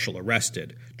young marshal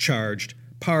arrested, charged,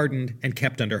 pardoned, and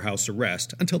kept under house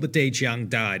arrest until the day Jiang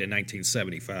died in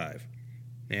 1975.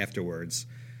 Afterwards,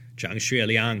 Zhang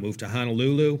Xueliang moved to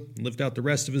Honolulu and lived out the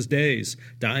rest of his days,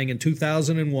 dying in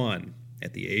 2001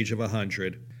 at the age of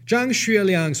 100. Zhang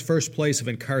Xueliang's first place of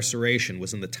incarceration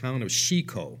was in the town of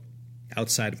Shiko,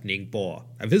 outside of Ningbo.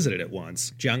 I visited it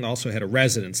once. Jiang also had a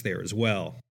residence there as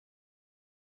well.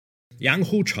 Yang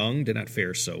Hucheng did not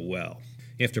fare so well.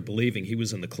 After believing he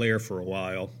was in the clear for a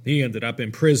while, he ended up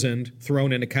imprisoned,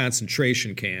 thrown in a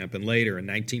concentration camp, and later in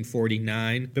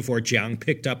 1949, before Jiang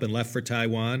picked up and left for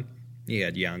Taiwan, he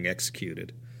had Yang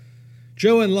executed.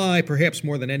 Zhou Enlai, perhaps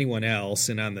more than anyone else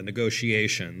in on the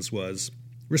negotiations, was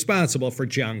responsible for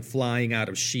Jiang flying out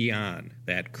of Xi'an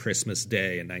that Christmas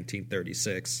Day in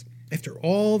 1936. After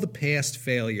all the past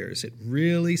failures, it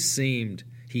really seemed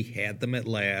he had them at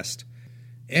last.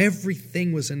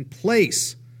 Everything was in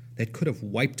place that could have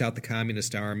wiped out the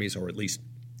communist armies, or at least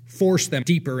forced them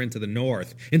deeper into the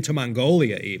north, into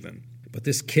Mongolia even. But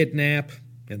this kidnap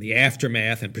and the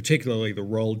aftermath, and particularly the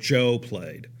role Zhou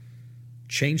played,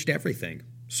 changed everything,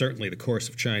 certainly the course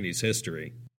of Chinese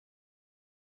history.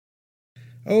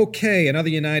 Okay, another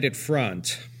united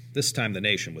front. This time the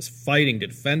nation was fighting to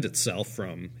defend itself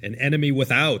from an enemy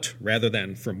without rather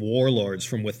than from warlords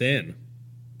from within.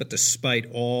 But despite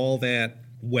all that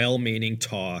well-meaning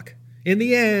talk, in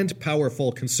the end,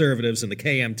 powerful conservatives in the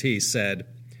KMT said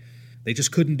they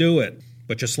just couldn't do it.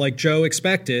 But just like Zhou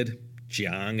expected,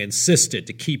 Jiang insisted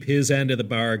to keep his end of the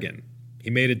bargain. He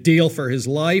made a deal for his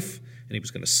life, and he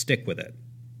was going to stick with it,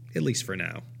 at least for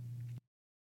now.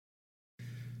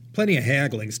 Plenty of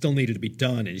haggling still needed to be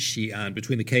done in Xi'an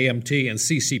between the KMT and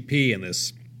CCP in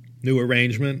this new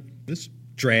arrangement. This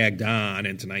dragged on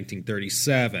into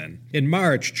 1937. In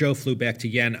March, Zhou flew back to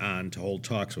Yan'an to hold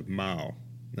talks with Mao.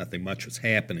 Nothing much was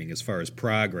happening as far as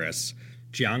progress.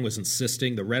 Jiang was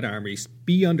insisting the Red Army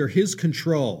be under his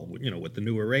control, with the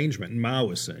new arrangement, and Mao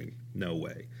was saying, no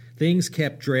way. Things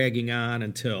kept dragging on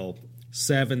until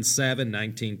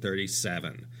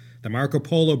 7/7/1937. The Marco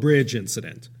Polo Bridge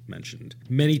incident, mentioned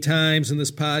many times in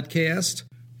this podcast.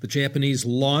 The Japanese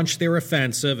launched their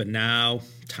offensive, and now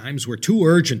times were too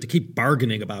urgent to keep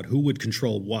bargaining about who would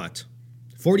control what.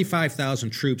 45,000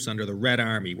 troops under the Red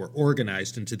Army were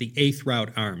organized into the 8th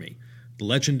Route Army, the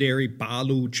legendary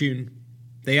Balu Jin.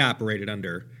 They operated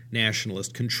under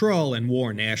nationalist control and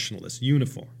wore nationalist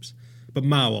uniforms. But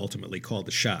Mao ultimately called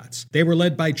the shots. They were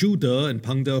led by Zhu De and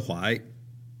Peng Dehuai.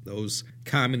 Those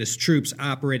communist troops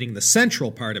operating in the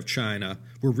central part of China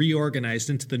were reorganized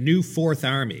into the new 4th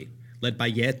Army, led by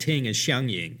Ye Ting and Xiang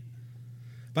Ying.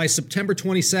 By September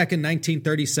 22,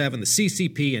 1937, the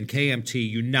CCP and KMT,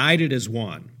 united as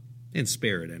one, in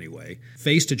spirit anyway,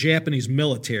 faced a Japanese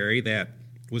military that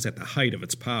was at the height of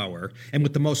its power, and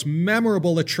with the most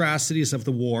memorable atrocities of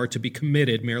the war to be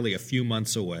committed merely a few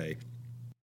months away.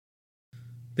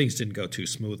 Things didn't go too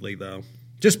smoothly, though.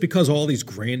 Just because all these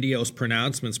grandiose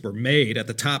pronouncements were made at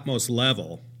the topmost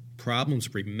level,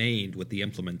 problems remained with the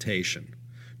implementation.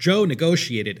 Zhou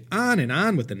negotiated on and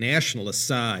on with the nationalist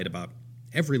side about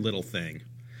every little thing.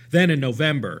 Then in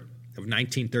November of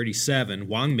 1937,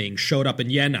 Wang Ming showed up in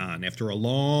Yan'an after a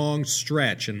long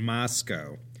stretch in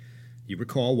Moscow. You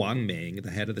recall Wang Ming,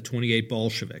 the head of the 28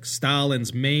 Bolsheviks,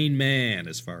 Stalin's main man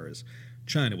as far as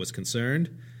China was concerned.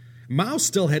 Mao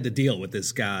still had to deal with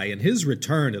this guy, and his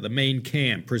return to the main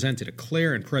camp presented a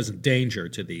clear and present danger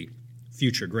to the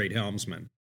future great helmsman.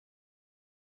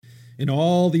 In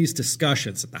all these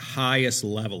discussions at the highest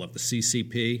level of the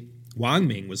CCP, Wang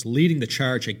Ming was leading the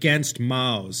charge against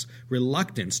Mao's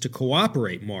reluctance to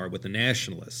cooperate more with the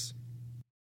nationalists.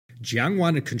 Jiang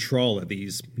wanted control of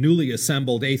these newly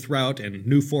assembled 8th Route and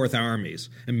new 4th Armies,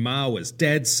 and Mao was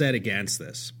dead set against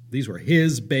this. These were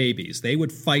his babies. They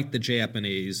would fight the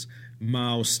Japanese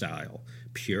Mao style,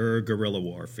 pure guerrilla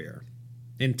warfare.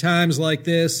 In times like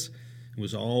this, it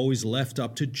was always left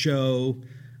up to Zhou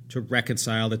to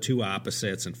reconcile the two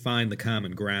opposites and find the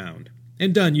common ground,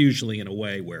 and done usually in a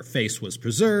way where face was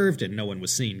preserved and no one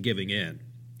was seen giving in.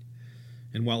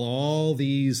 And while all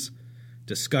these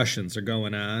discussions are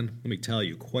going on, let me tell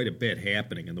you, quite a bit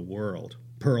happening in the world.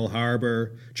 Pearl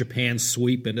Harbor, Japan's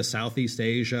sweep into Southeast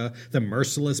Asia, the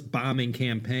merciless bombing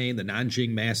campaign, the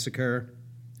Nanjing Massacre.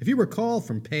 If you recall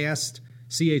from past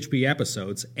CHP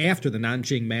episodes, after the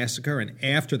Nanjing Massacre and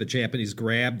after the Japanese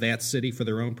grabbed that city for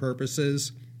their own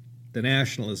purposes, the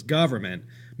nationalist government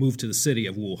moved to the city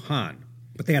of Wuhan.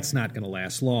 But that's not going to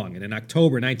last long, and in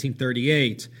October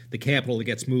 1938, the capital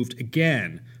gets moved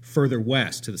again further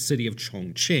west to the city of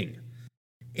Chongqing.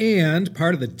 And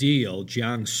part of the deal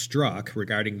Jiang struck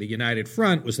regarding the United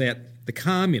Front was that the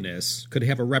communists could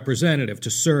have a representative to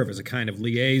serve as a kind of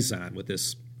liaison with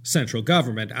this central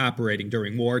government operating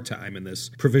during wartime in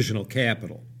this provisional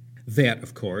capital. That,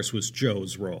 of course, was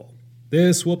Zhou's role.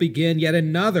 This will begin yet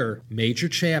another major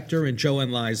chapter in Zhou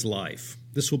Enlai's life.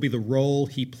 This will be the role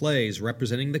he plays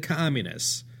representing the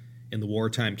communists in the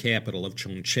wartime capital of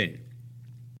Chongqing.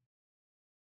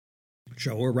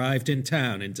 Zhou arrived in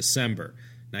town in December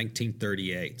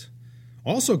 1938.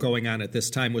 Also going on at this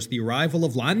time was the arrival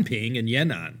of Lan Ping in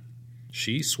Yan'an.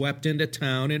 She swept into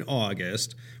town in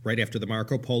August, right after the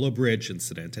Marco Polo Bridge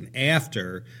incident, and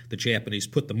after the Japanese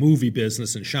put the movie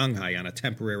business in Shanghai on a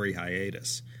temporary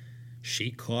hiatus.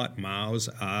 She caught Mao's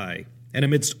eye, and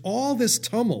amidst all this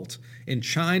tumult in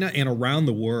China and around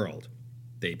the world,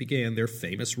 they began their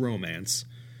famous romance.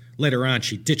 Later on,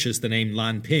 she ditches the name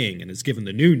Lan Ping and is given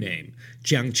the new name,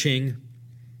 Jiangqing.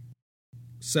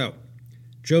 So,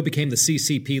 Zhou became the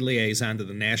CCP liaison to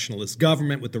the nationalist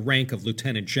government with the rank of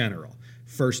lieutenant general,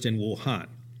 first in Wuhan.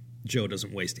 Zhou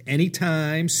doesn't waste any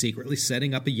time secretly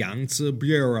setting up a Yangtze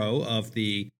bureau of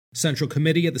the Central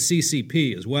Committee of the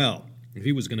CCP as well. If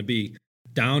he was going to be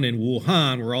down in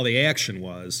Wuhan where all the action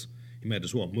was, he might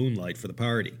as well moonlight for the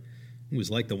party. It was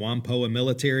like the Whampoa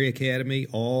Military Academy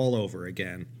all over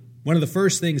again. One of the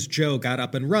first things Zhou got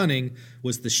up and running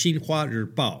was the Xinhua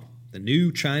Ribao, the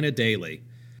New China Daily.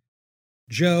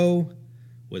 Zhou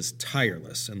was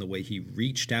tireless in the way he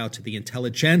reached out to the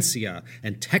intelligentsia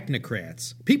and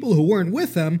technocrats, people who weren't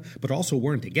with him but also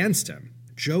weren't against him.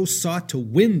 Zhou sought to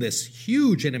win this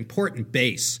huge and important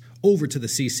base over to the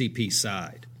CCP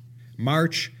side.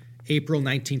 March, April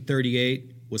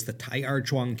 1938 was the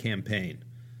Taiyuan campaign.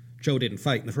 Zhou didn't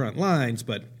fight in the front lines,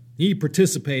 but he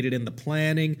participated in the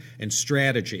planning and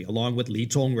strategy along with Li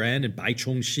Zongren and Bai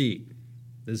Chongxi.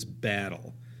 This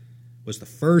battle was the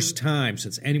first time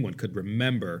since anyone could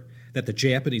remember that the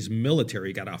Japanese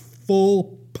military got a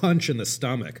full punch in the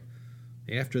stomach.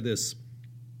 After this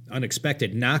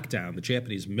unexpected knockdown, the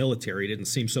Japanese military didn't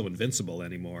seem so invincible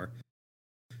anymore.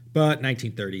 But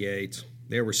 1938,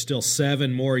 there were still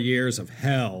 7 more years of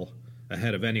hell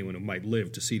ahead of anyone who might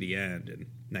live to see the end in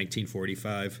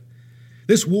 1945.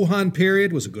 This Wuhan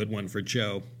period was a good one for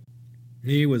Zhou.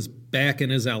 He was back in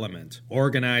his element,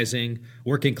 organizing,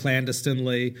 working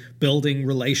clandestinely, building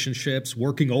relationships,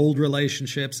 working old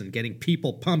relationships, and getting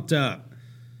people pumped up.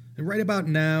 And right about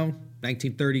now,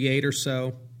 1938 or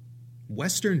so,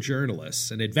 Western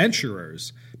journalists and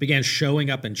adventurers began showing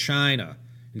up in China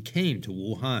and came to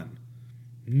Wuhan.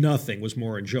 Nothing was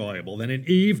more enjoyable than an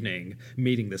evening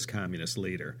meeting this communist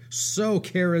leader. So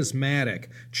charismatic,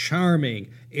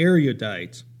 charming,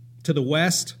 erudite. To the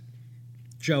West,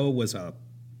 Zhou was a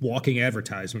walking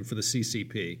advertisement for the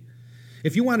CCP.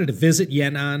 If you wanted to visit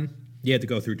Yan'an, you had to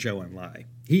go through Zhou Enlai.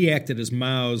 He acted as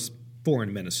Mao's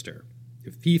foreign minister.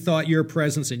 If he thought your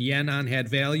presence in Yan'an had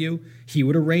value, he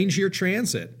would arrange your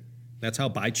transit. That's how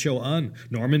Bai Chou-un,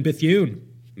 Norman Bethune,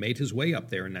 made his way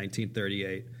up there in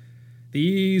 1938.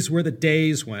 These were the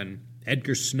days when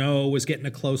Edgar Snow was getting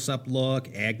a close-up look,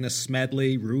 Agnes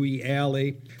Smedley, Rui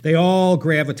Alley. They all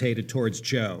gravitated towards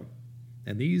Zhou.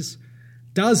 And these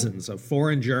dozens of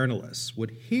foreign journalists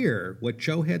would hear what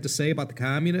Zhou had to say about the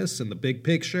communists and the big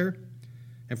picture.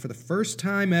 And for the first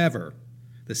time ever,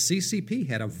 the CCP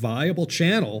had a viable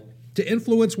channel to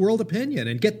influence world opinion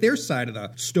and get their side of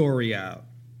the story out.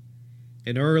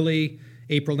 In early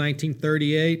April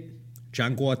 1938,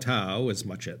 Zhang Guotao, as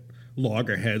much at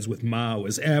loggerheads with Mao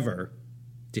as ever,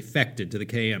 defected to the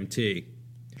KMT.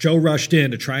 Zhou rushed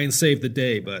in to try and save the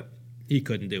day, but he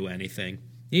couldn't do anything.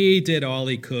 He did all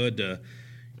he could to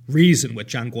reason with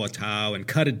Zhang Guotao and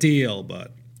cut a deal,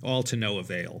 but all to no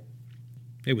avail.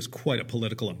 It was quite a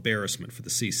political embarrassment for the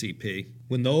CCP.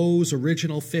 When those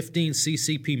original 15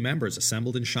 CCP members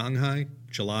assembled in Shanghai,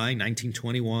 July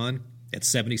 1921, at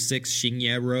 76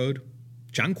 Xingye Road,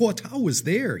 Zhang Guotao was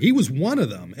there. He was one of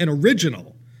them, an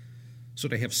original. So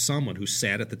to have someone who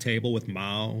sat at the table with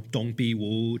Mao, Dong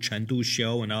Biwu, Chen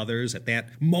Duxiu, and others at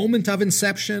that moment of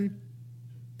inception,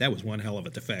 that was one hell of a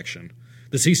defection.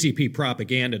 The CCP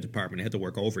propaganda department had to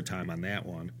work overtime on that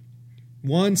one.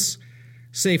 Once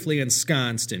safely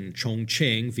ensconced in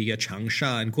Chongqing via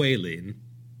Changsha and Guilin,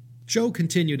 Zhou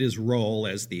continued his role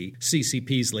as the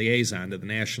CCP's liaison to the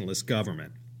nationalist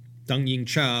government. Deng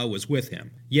Yingcha was with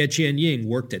him. Ye Jianying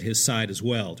worked at his side as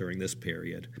well during this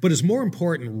period. But his more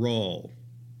important role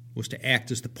was to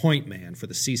act as the point man for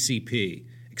the CCP,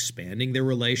 expanding their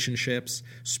relationships,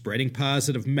 spreading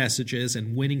positive messages,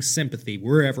 and winning sympathy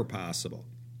wherever possible.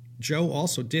 Zhou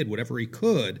also did whatever he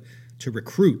could to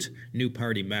recruit new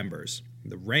party members.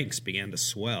 The ranks began to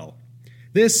swell.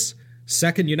 This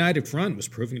Second United Front was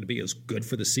proving to be as good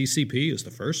for the CCP as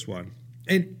the first one.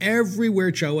 And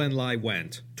everywhere Zhou Enlai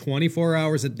went, 24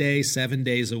 hours a day, 7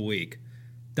 days a week,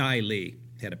 Dai Li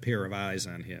had a pair of eyes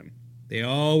on him. They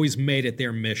always made it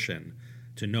their mission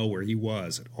to know where he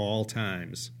was at all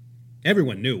times.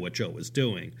 Everyone knew what Zhou was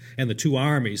doing, and the 2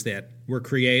 armies that were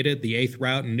created, the 8th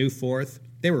Route and New 4th,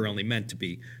 they were only meant to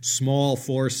be small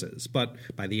forces. But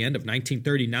by the end of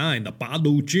 1939, the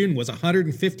Balu Jun was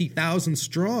 150,000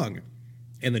 strong,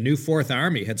 and the New 4th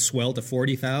Army had swelled to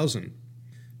 40,000.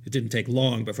 It didn't take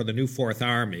long before the New 4th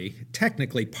Army,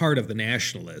 technically part of the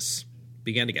Nationalists,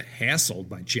 began to get hassled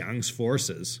by Jiang's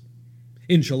forces.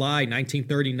 In July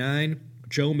 1939,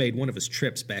 Zhou made one of his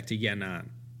trips back to Yan'an.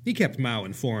 He kept Mao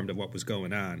informed of what was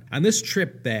going on. On this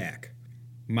trip back,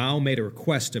 Mao made a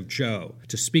request of Zhou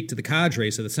to speak to the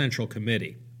cadres of the Central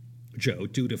Committee.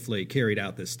 Zhou dutifully carried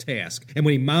out this task, and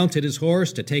when he mounted his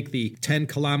horse to take the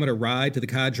 10-kilometer ride to the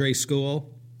cadre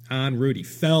school, en route he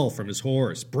fell from his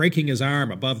horse, breaking his arm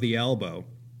above the elbow.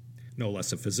 No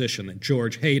less a physician than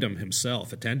George Haydom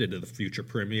himself attended to the future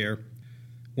premier.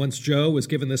 Once Zhou was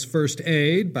given this first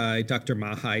aid by Dr.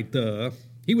 Ma Haide,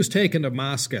 he was taken to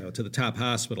Moscow to the top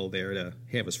hospital there to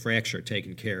have his fracture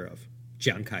taken care of.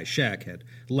 Chiang Kai-shek had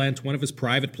lent one of his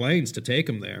private planes to take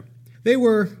him there. They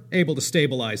were able to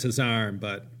stabilize his arm,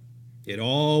 but it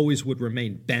always would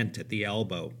remain bent at the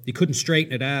elbow. He couldn't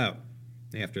straighten it out.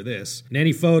 After this, in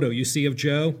any photo you see of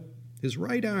Zhou, his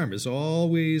right arm is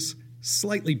always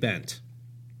slightly bent.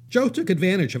 Zhou took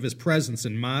advantage of his presence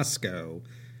in Moscow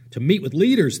to meet with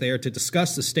leaders there to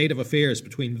discuss the state of affairs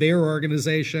between their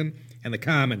organization and the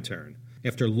Comintern.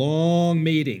 After long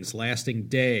meetings lasting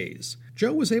days,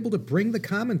 Zhou was able to bring the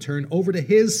Comintern over to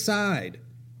his side.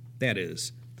 That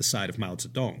is, the side of Mao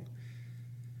Zedong.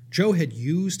 Zhou had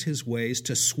used his ways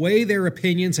to sway their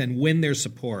opinions and win their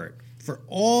support. For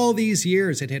all these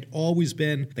years, it had always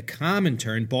been the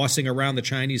Comintern bossing around the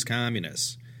Chinese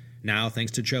communists. Now,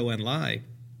 thanks to Zhou Enlai,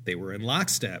 they were in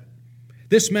lockstep.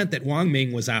 This meant that Wang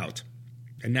Ming was out,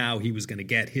 and now he was going to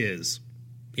get his.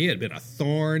 He had been a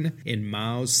thorn in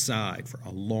Mao's side for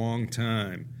a long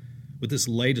time. With this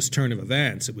latest turn of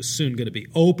events, it was soon going to be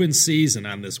open season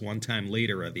on this one-time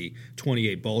leader of the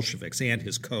 28 Bolsheviks and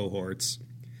his cohorts.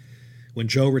 When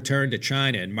Zhou returned to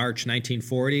China in March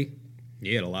 1940,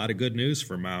 he had a lot of good news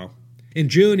for Mao. In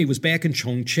June, he was back in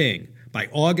Chongqing. By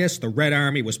August, the Red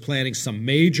Army was planning some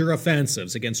major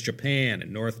offensives against Japan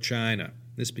and North China.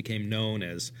 This became known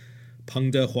as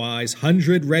Peng Dehuai's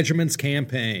 100 Regiments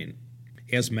Campaign.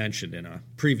 As mentioned in a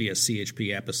previous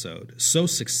CHP episode, so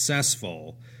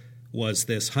successful was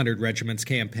this 100 Regiments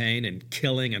Campaign in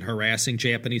killing and harassing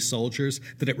Japanese soldiers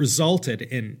that it resulted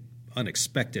in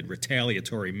unexpected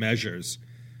retaliatory measures.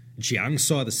 Jiang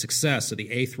saw the success of the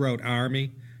 8th Road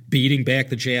Army beating back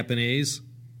the Japanese,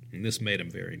 and this made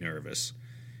him very nervous.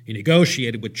 He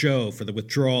negotiated with Zhou for the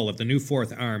withdrawal of the new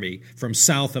 4th Army from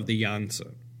south of the Yangtze,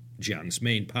 Jiang's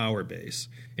main power base.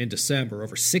 In December,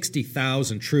 over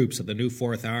 60,000 troops of the new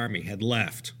 4th Army had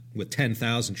left, with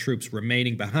 10,000 troops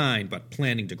remaining behind but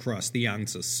planning to cross the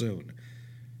Yangtze soon.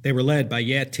 They were led by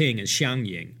Yating and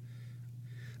Xiangying.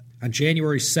 On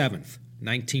January 7th,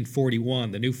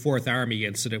 1941, the new 4th Army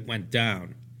incident went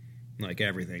down. Like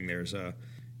everything, there's a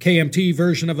KMT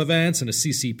version of events and a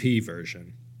CCP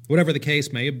version. Whatever the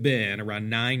case may have been, around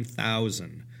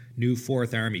 9,000 new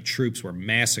 4th Army troops were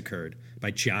massacred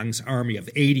by Jiang's army of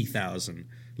 80,000,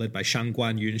 led by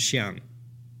Shangguan Yunxiang.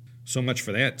 So much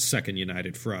for that Second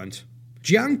United Front.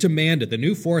 Jiang demanded the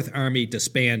new 4th Army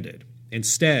disbanded.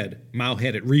 Instead, Mao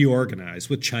had it reorganized,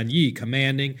 with Chen Yi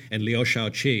commanding and Liu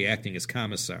Shaoqi acting as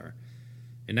commissar.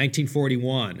 In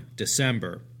 1941,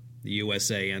 December, the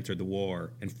USA entered the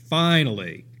war, and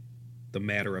finally, the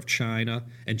matter of China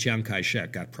and Chiang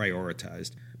Kai-shek got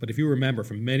prioritized. But if you remember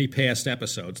from many past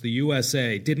episodes, the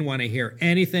USA didn't want to hear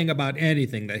anything about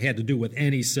anything that had to do with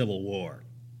any civil war.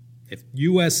 If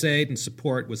U.S. aid and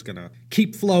support was going to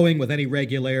keep flowing with any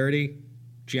regularity,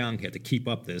 Jiang had to keep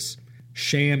up this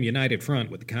sham united front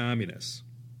with the communists.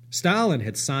 Stalin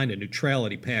had signed a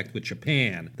neutrality pact with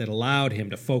Japan that allowed him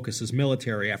to focus his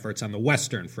military efforts on the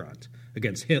Western Front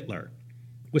against Hitler.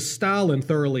 With Stalin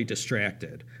thoroughly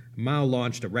distracted, Mao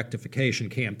launched a rectification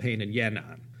campaign in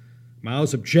Yan'an.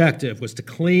 Mao's objective was to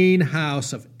clean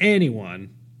house of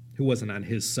anyone who wasn't on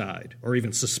his side, or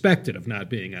even suspected of not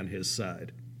being on his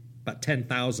side. About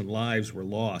 10,000 lives were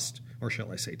lost, or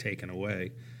shall I say taken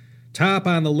away. Top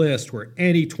on the list were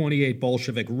any 28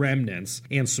 Bolshevik remnants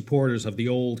and supporters of the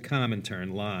old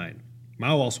Comintern line.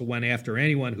 Mao also went after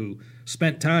anyone who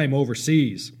spent time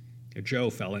overseas.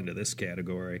 Zhou fell into this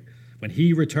category. When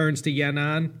he returns to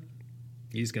Yan'an,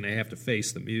 he's going to have to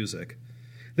face the music.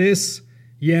 This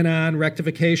Yan'an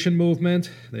rectification movement,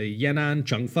 the Yan'an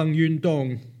Zhengfeng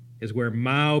Yundong, is where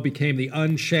Mao became the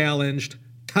unchallenged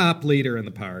top leader in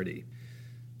the party.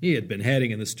 He had been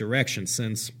heading in this direction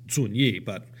since Zunyi,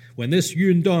 but when this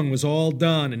Yundong was all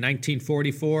done in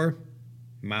 1944,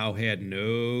 Mao had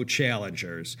no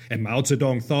challengers, and Mao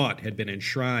Zedong thought had been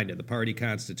enshrined in the party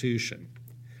constitution.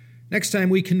 Next time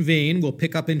we convene, we'll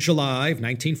pick up in July of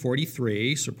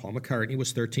 1943. Sir Paul McCartney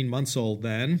was 13 months old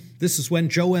then. This is when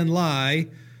Zhou Enlai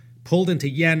pulled into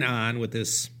Yan'an with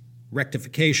this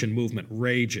rectification movement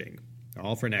raging.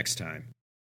 All for next time.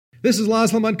 This is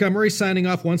Laszlo Montgomery signing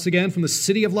off once again from the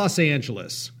city of Los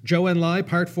Angeles. Zhou Enlai,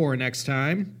 Part 4 next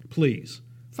time. Please,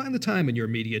 find the time in your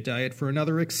media diet for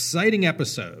another exciting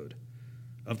episode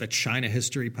of the China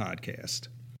History Podcast.